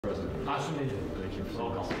President. Nice to meet you. Thank you.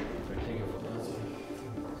 Welcome. Thank you.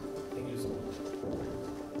 Thank you so much.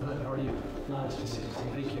 Good, how are you? Nice to see you.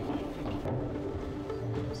 Thank you.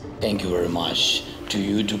 Thank you very much to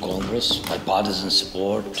you, to Congress, bipartisan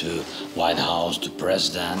support, to White House, to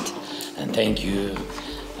President, and thank you.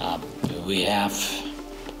 We have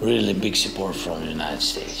really big support from the United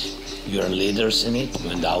States. You are leaders in it.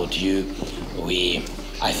 Without you,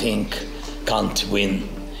 I think, can't win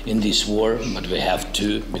in this war, but we have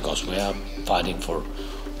to, because we are fighting for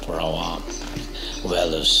our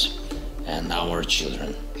values and our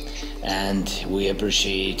children. And we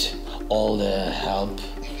appreciate all the help,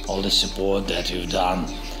 all the support that you've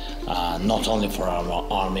done, not only for our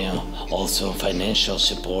army, also financial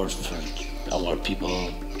support for our people,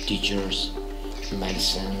 teachers,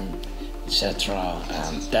 medicine, etc.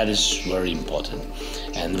 And that is very important.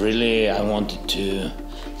 And really, I wanted to,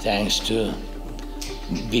 thanks to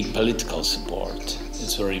big political support.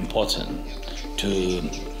 It's very important to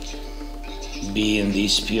be in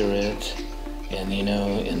this period and,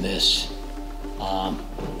 in this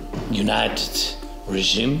united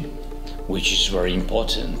regime, which is very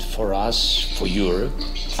important for us, for Europe.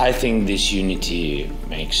 I think this unity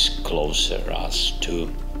makes closer us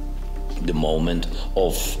to the moment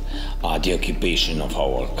of the occupation of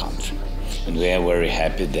our country. And we are very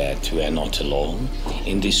happy that we are not alone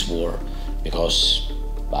in this war, because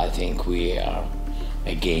I think we are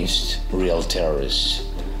against real terrorists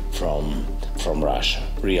from Russia,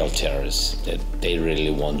 real terrorists that they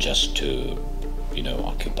really want just to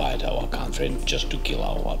occupy our country and just to kill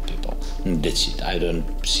our people. And that's it. I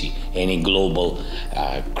don't see any global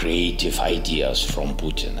creative ideas from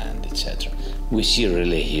Putin and etc. We see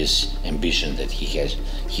really his ambition that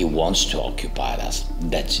he wants to occupy us.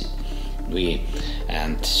 That's it.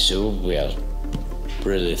 And so we are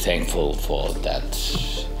really thankful for that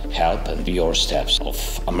help, and your steps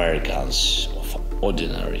of Americans, of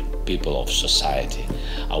ordinary people of society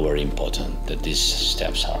are very important, that these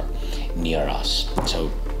steps are near us, so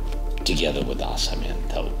together with us.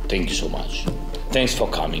 So thank you so much. Thanks for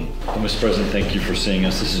coming. Well, Mr. President, thank you for seeing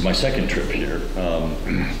us. This is my second trip here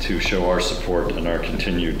to show our support and our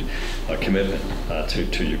continued commitment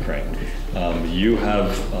to Ukraine.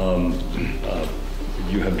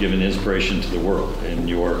 You have given inspiration to the world in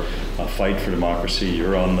your fight for democracy.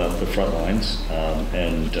 You're on the front lines,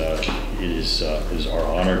 and it is our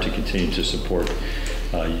honor to continue to support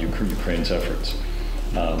Ukraine's efforts.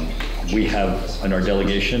 We have in our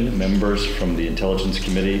delegation members from the Intelligence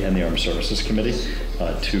Committee and the Armed Services Committee,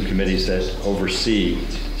 two committees that oversee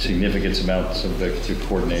significant amounts of the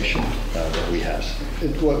coordination that we have.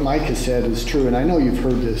 What Mike has said is true, and I know you've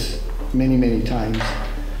heard this many, many times,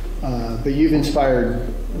 but you've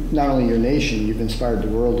inspired not only your nation, you've inspired the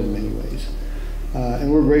world in many ways.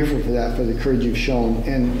 And we're grateful for that, for the courage you've shown.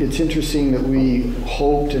 And it's interesting that we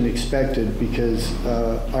hoped and expected, because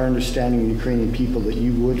our understanding of the Ukrainian people, that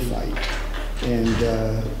you would fight.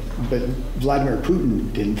 But Vladimir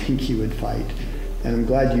Putin didn't think he would fight. And I'm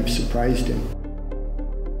glad you've surprised him.